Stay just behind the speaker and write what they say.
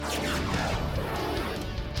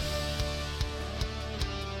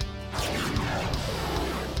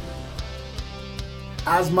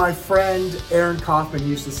As my friend Aaron Kaufman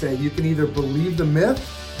used to say, you can either believe the myth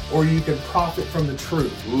or you can profit from the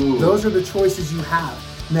truth. Ooh. Those are the choices you have.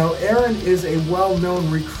 Now, Aaron is a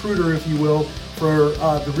well-known recruiter, if you will, for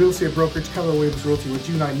the real estate brokerage Keller Williams Realty, which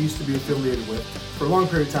you and I used to be affiliated with for a long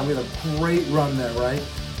period of time. We had a great run there, right?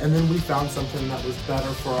 And then we found something that was better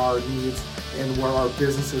for our needs and where our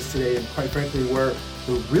business is today, and quite frankly, where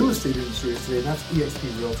the real estate industry is today, and that's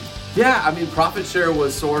eXp Realty. Yeah, I mean, profit share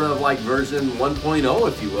was sort of like version 1.0,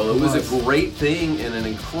 if you will. It was a great thing and an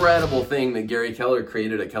incredible thing that Gary Keller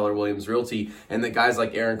created at Keller Williams Realty, and that guys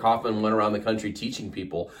like Aaron Kaufman went around the country teaching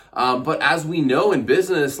people. But as we know in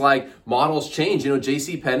business, like, models change. You know,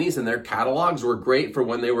 JCPenney's and their catalogs were great for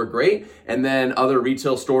when they were great, and then other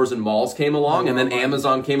retail stores and malls came along, and then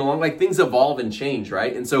Amazon came along. Like, things evolve and change,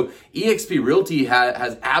 right? And so eXp Realty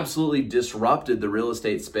has absolutely disrupted the real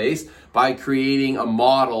estate space by creating a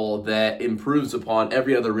model that improves upon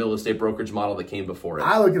every other real estate brokerage model that came before it.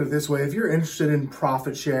 I look at it this way. If you're interested in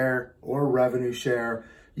profit share or revenue share,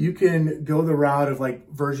 you can go the route of like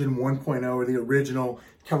version 1.0 or the original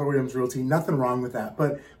Keller Williams Realty. Nothing wrong with that.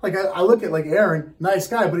 But like I look at like Aaron, nice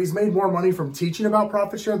guy, but he's made more money from teaching about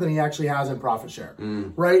profit share than he actually has in profit share,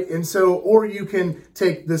 right? And so, or you can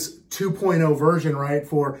take this 2.0 version, right,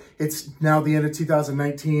 for it's now the end of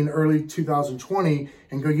 2019, early 2020,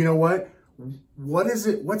 and go, you know what? What is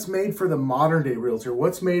it? What's made for the modern day realtor?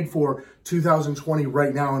 What's made for 2020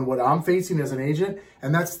 right now and what I'm facing as an agent?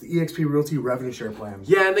 And that's the eXp Realty revenue share plans.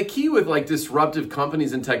 Yeah, and the key with like disruptive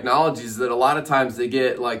companies and technologies is that a lot of times they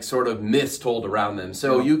get like sort of myths told around them.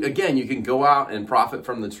 So you can go out and profit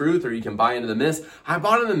from the truth, or you can buy into the myths. I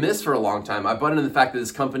bought into the myths for a long time. I bought into the fact that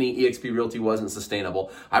this company, eXp Realty, wasn't sustainable.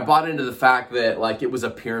 I bought into the fact that like it was a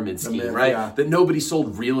pyramid scheme, right? Yeah. That nobody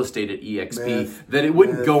sold real estate at eXp, that it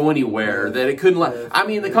wouldn't go anywhere, that it couldn't I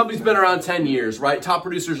mean, the company's been around 10 years, right? Top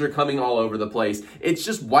producers are coming all over the place. It's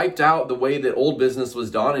just wiped out the way that old business was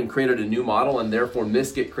done and created a new model, and therefore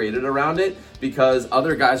myths get created around it because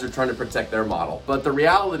other guys are trying to protect their model. But the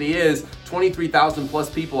reality is 23,000 plus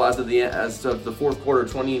people as of the fourth quarter of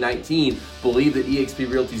 2019 believe that eXp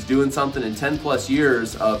Realty is doing something, and 10 plus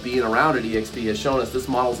years of being around at eXp has shown us this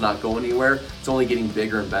model's not going anywhere. It's only getting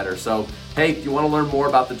bigger and better. So, hey, if you want to learn more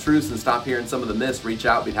about the truths and stop hearing some of the myths, reach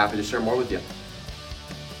out. We'd be happy to share more with you.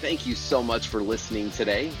 Thank you so much for listening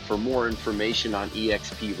today. For more information on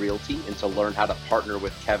eXp Realty and to learn how to partner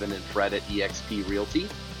with Kevin and Fred at eXp Realty,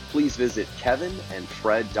 please visit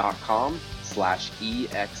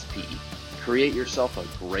kevinandfred.com/EXP. Create yourself a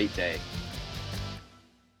great day.